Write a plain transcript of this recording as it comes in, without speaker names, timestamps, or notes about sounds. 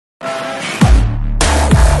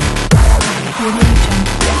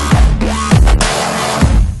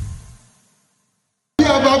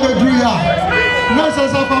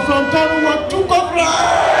Nurses of afrafranto what to cobra.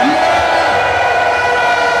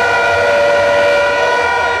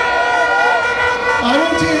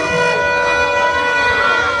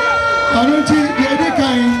 I don't think the other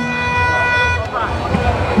kind.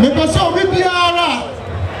 Maybe so we be ara.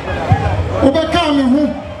 Overcome who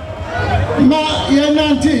ma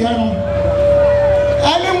yananti yano.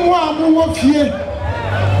 Anyone who was here.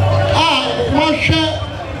 Masha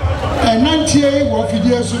and Nanti of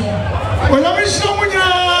Piediepie. Well, I wish someone.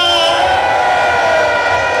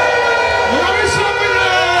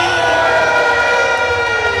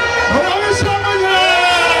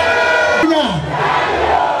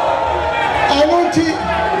 I want to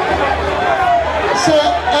say,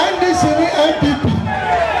 and this is the NpP.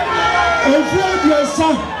 And for your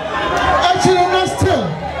son, actually, not still.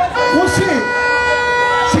 We'll see.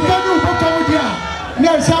 She can't do what I'm doing.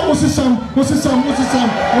 Yes, that was the same.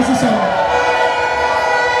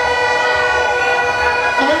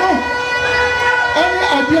 I know. Any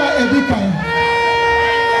idea every kind.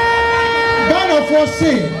 Ghana for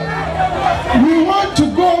say we want to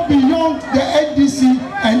go beyond the NDC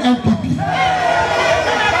and NpP.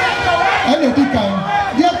 And every kind.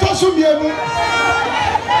 They are tossing me.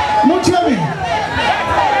 Muchemi.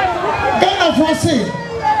 Ghana for say.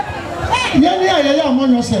 I'm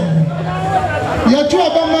on yourself. Ya tu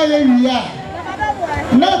abama ya wiya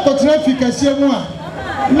na ko traffic asiemu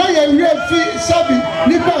na ya wiya fi sabi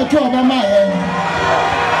nipa tu abama ya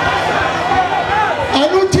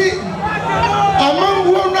anuti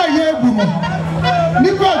amanwo na ya ebumu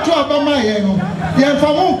nipa tu abama ya no ya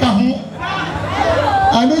famu nka ho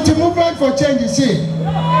anuti movement for change say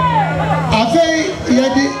afei ya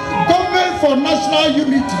the government for national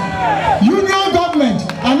unity union government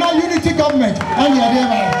and now unity government and ya dey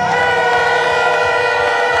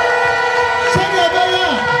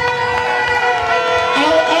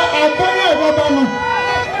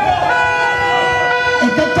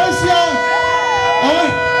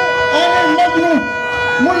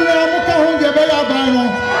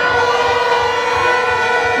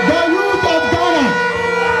the youth of Ghana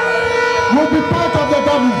will be part of the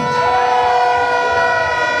government.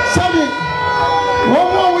 Sorry,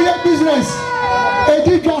 one we have business,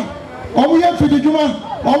 Edika, or we have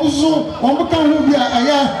Piediepie, also, one can be a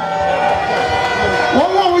year.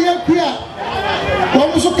 One we have clear,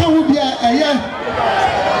 one can be a year.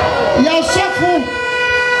 You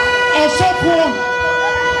suffer,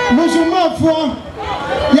 Musumafu,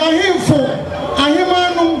 Yahimfo,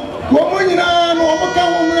 Ahimanu, Womunina,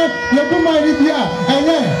 Womukamuna, Yabuma Libya, and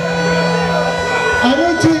then I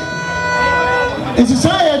don't think it's a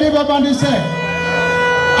society of Babandi said.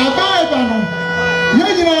 Abaibano,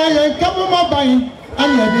 Yajina, Kabuma Bain,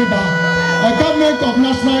 and Yadiba, a government of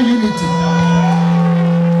national unity.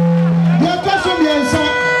 The Akasumi answer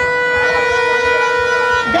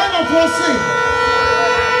Ghana for say,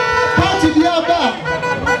 party the Abba.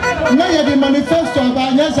 Now you the manifesto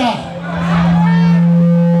about Nessa.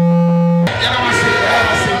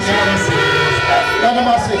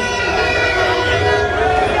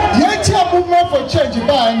 Yet movement for change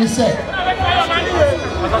by and say.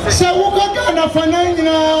 So we Ghana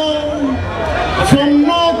from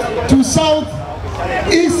north to south,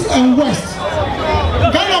 east and west.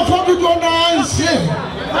 Ghana for the one I say.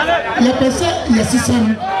 Yes,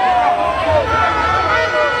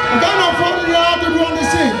 Ghana for the other one to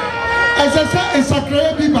say. As I said, it's a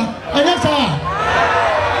clear people. And that's all.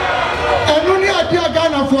 And only idea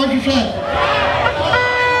Ghana for the share.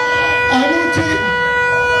 I need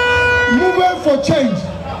movement for change.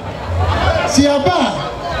 See about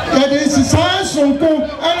that is science from Congo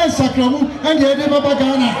and a Sacramu and the other Baba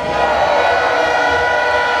Ghana.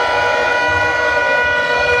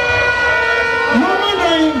 No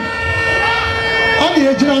man and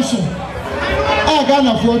the generation. I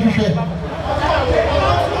Ghana for the share.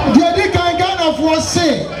 For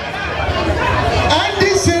say, and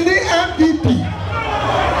this in the NpP,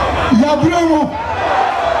 Yabremo,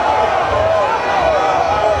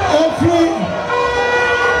 every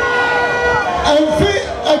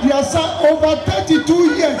over 32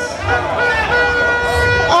 years.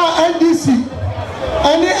 NDC,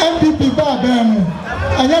 and the NpP Babem,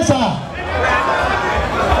 and yes,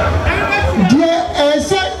 dear, I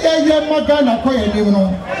said, yeah, Magana,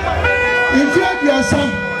 if you have your son.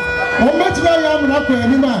 What much I am not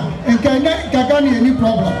anymore and can any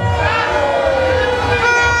problem.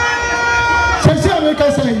 So say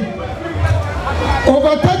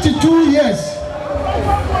over 32 years,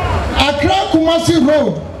 Accra Kumasi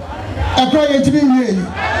Road, Accra Piediepie.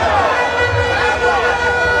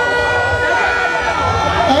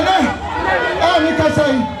 And I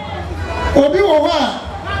say, Obi Owa,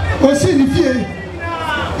 was in the fear.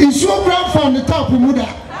 It's so grand from the top of Muda.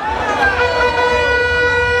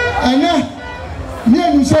 And then, near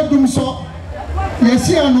you said, do so. Yes,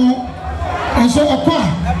 I know. And so a qua,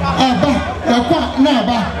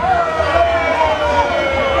 Naba.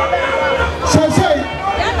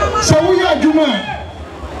 So we are Juma.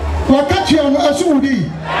 What catch you on a Sudi?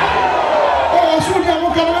 Oh, a Sudi, I'm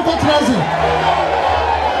going to transit.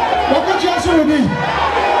 What catch you on Sudi?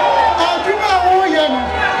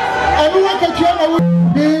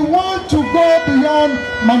 They want to go beyond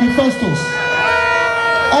manifestos.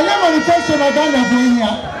 I am manifesto na Ghana for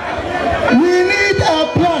here. We need a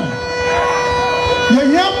plan. The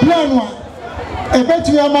young plan one. A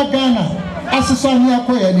better Ghana as a son here.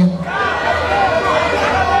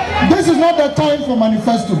 This is not the time for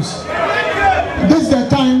manifestos. This is the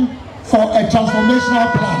time for a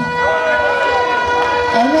transformational plan.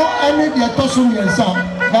 I know I need the Tosum and Sam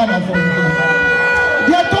Ghana for you.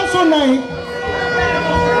 The Tosum night,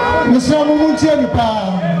 Mr. Mumuntianipa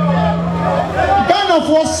Ghana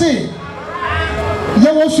for say,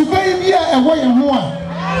 there was a baby away and more,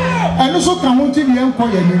 and also come to the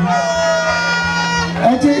employer.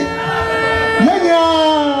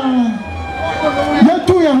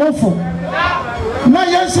 Two young awful. Now,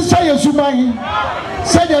 yes, say,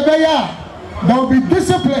 said there will be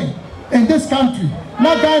discipline in this country.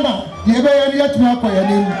 Now, Ghana, the yet me up your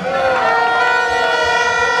name.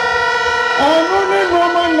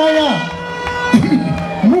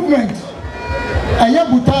 Movement.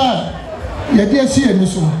 Ayabuta, your dear see and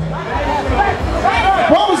so.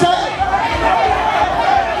 What was that?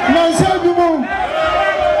 Myself, you move.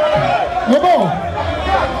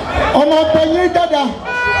 Oma Penny Dada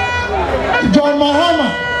John Mahama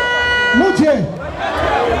Mutie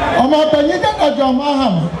Oma Penny Dada John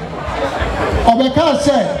Mahama Obeka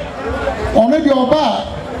said on the Oba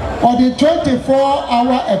or the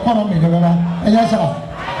 24-hour economy and yes sir.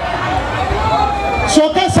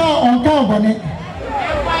 So Kasa on Carboni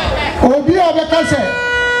Obi Obeka said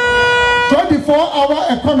 24-hour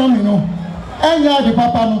economy no and ya the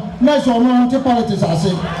papa no next or no politics I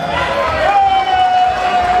say.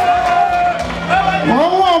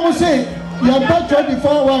 One say, you have got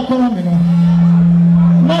 24-hour economy.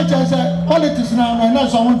 Not just politics now, and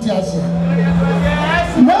that's what I want to say.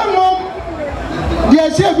 No, the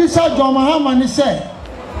idea beside John Mahama said,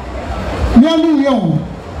 Niamu Young,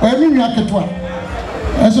 or Yakatwa,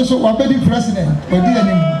 and so what the president, or the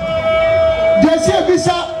enemy. The idea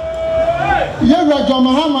beside John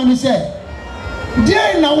Mahama said,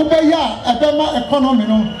 Dear Naubeya, a Bema economy,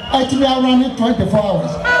 I think I run it 24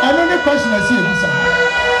 hours. I know the question I see this.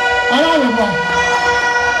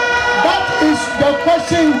 That is the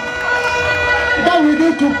question that we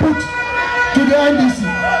need to put to the NDC.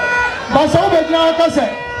 But so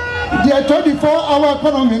said, the 24-hour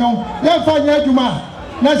economy, they find Juma.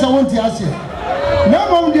 That's I want to ask you.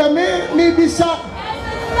 No, there may be some.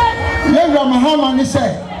 Yera Mahama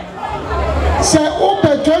said, say,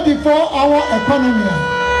 open 24-hour economy.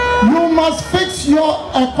 You must fix your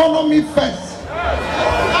economy first.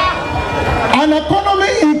 An economy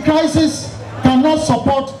in crisis cannot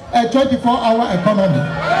support a 24-hour economy.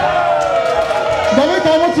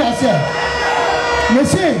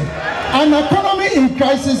 An economy in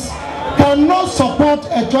crisis cannot support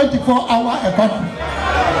a 24-hour economy.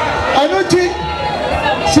 I don't think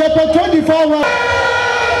c'est a 24-hour.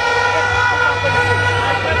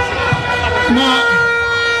 Now,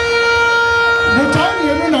 the time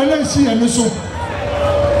you don't see and so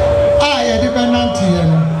I dependent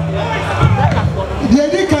here. The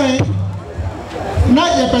Edikan,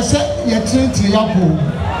 not your percent, your train to Yapo.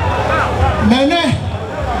 Nene,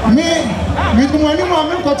 me, with the money,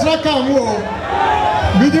 Mamma, Cotraca,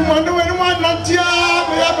 with the money, one, not here,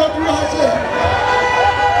 we have a blue.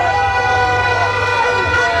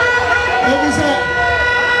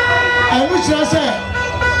 I wish I said,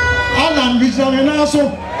 Alan, which are an also.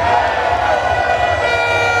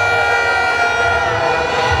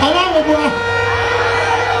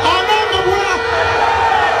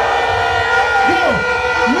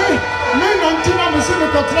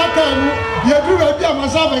 You do a bit of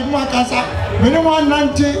myself in Makasa, minimum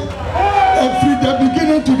 90 from the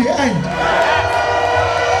beginning to the end.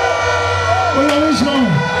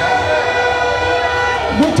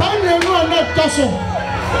 The time you know that Tasso,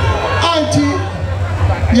 Auntie,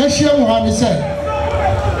 yes, you want to say.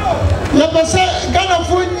 Let us say, Ghana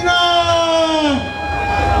Fuina,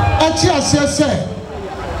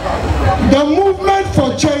 the movement for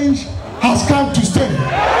change has come to stay.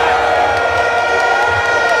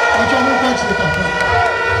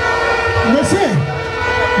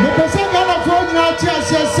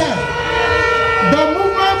 The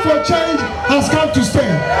movement for change has come to stay.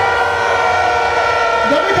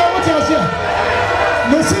 Let me go what you say.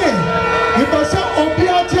 Listen, if I say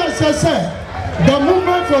Obiati say the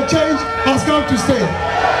movement for change has come to stay.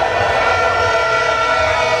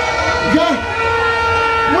 Yeah,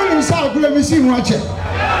 when you say let me see watch it.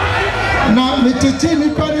 Now me titi ni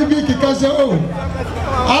kwani bi kika say oh,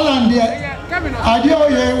 Alan there. Adio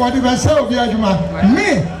ye what you say Obi adwuma.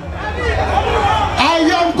 Me, I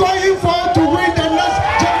am going for to win the next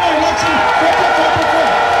general election 2024.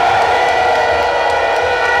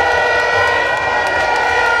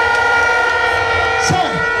 Sir,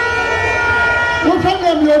 what can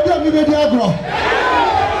you do? Me be agro.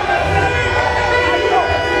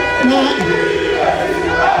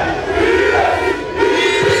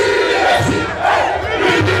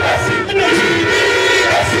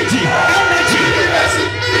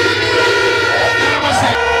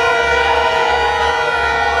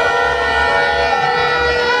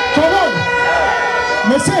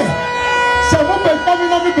 Me say, someone will come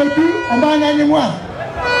in and be on my anymore.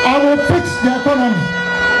 I will fix the economy.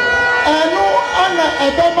 I know under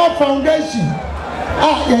a Obama foundation.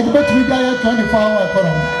 You better be there 24-hour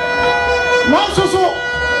economy. Now, so,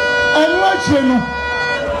 and watch you know,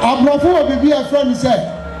 Abrafo will be a friend said,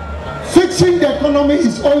 fixing the economy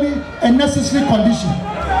is only a necessary condition,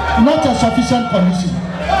 not a sufficient condition.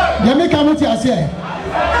 You make a move, I say.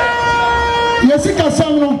 Yes, it can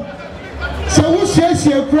sound. So who says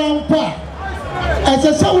a crown pa? As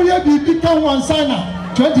a so we become one signer,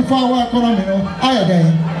 24-hour economy, higher day,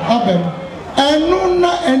 and no,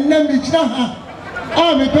 and then we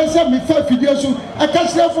I'm a person with 5 videos. I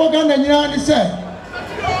catch them for Ghana and say,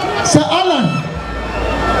 Sir Alan,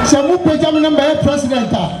 Sir Mupe number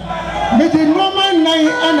president, with the Roman 9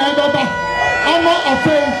 and I Baba, I'm not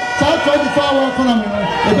afraid, 24-hour economy,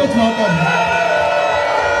 a bit more.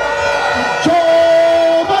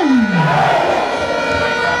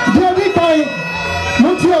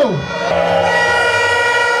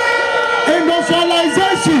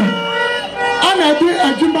 Industrialization and I do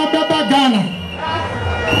a Jumba Baba Ghana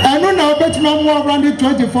and now bet more around the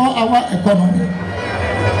 24-hour economy.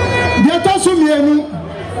 There also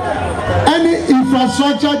any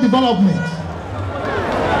infrastructure development.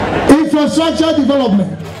 Infrastructure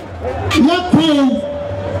development. Not paying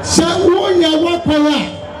say one year work per year.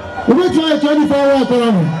 We try a 24-hour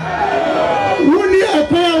economy. We need a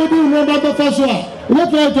prayer we do remember first one. We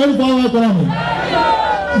try a 24-hour economy.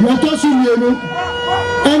 There also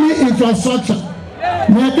any infrastructure.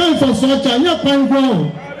 There infrastructure. You can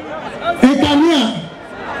grow. Economy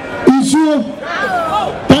issue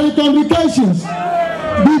telecommunications.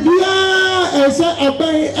 Bibia ese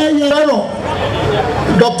abai eyero.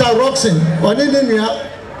 Dr. Roxin onenenia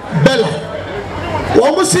Bella.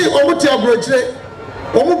 Omo si omo ti abrochire.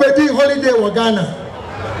 Omo bedi holiday wo Ghana.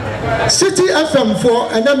 City FM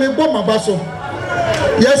for and me bo mabaso.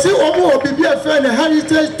 Yes, omo obibi afa na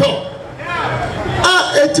heritage talk.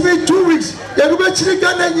 It me 2 weeks. You go back to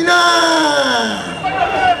Ghana nyina.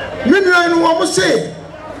 Minra no omo say.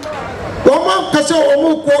 Omo kase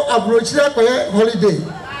omo ko abrochire akoye holiday.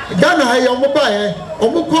 Ghana ha omo bae,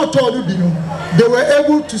 omo ko to do bi no. They were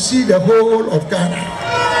able to see the whole of Ghana.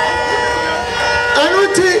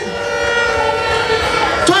 Anuti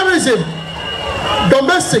tourism,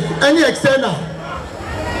 domestic, any external.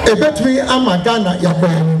 A bet me ama Ghana yakwa.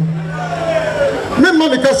 Me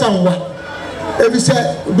mama kasa nwa. If you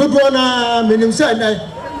say good one minim say na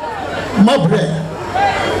mabre.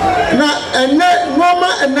 Na ene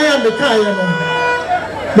normal ene ya me kai no.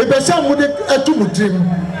 Me be say mo de atu mutrim.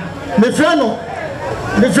 Me frɛ no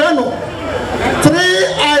 3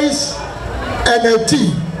 eyes and a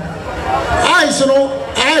T. Eyes no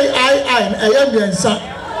I am biensa.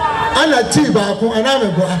 And a T baako and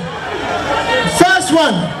I'm go. First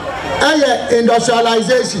one,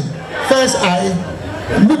 industrialization. First eye,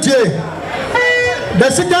 mutie. The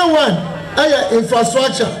second one,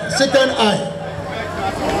 infrastructure. Second eye.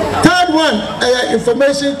 Third one,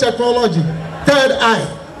 information technology. Third eye.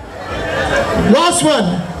 Last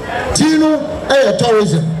one, Tino,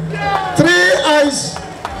 tourism. 3 eyes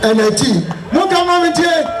and a T. Look at my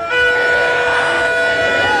here.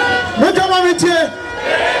 Look at my here.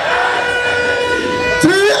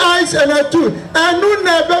 3 eyes and a 2. And no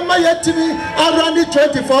never my yet to be around the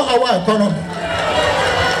 24-hour economy.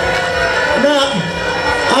 Now,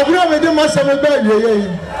 I've never done my summer baby.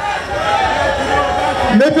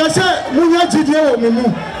 Maybe I say, Munya Tidio, Mimu.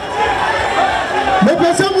 Maybe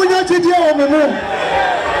I say, Munya Tidio, Mimu.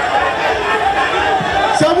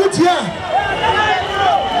 Samutia.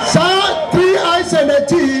 Sa 3 eyes and a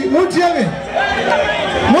T. Mutiami.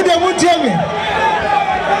 Mudia Mutiami.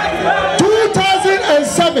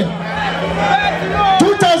 2007.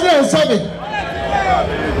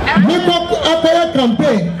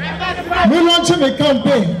 campaign. We launched a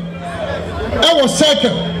campaign. I was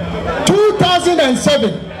second.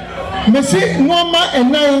 2007. Me see Noma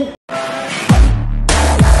and 9.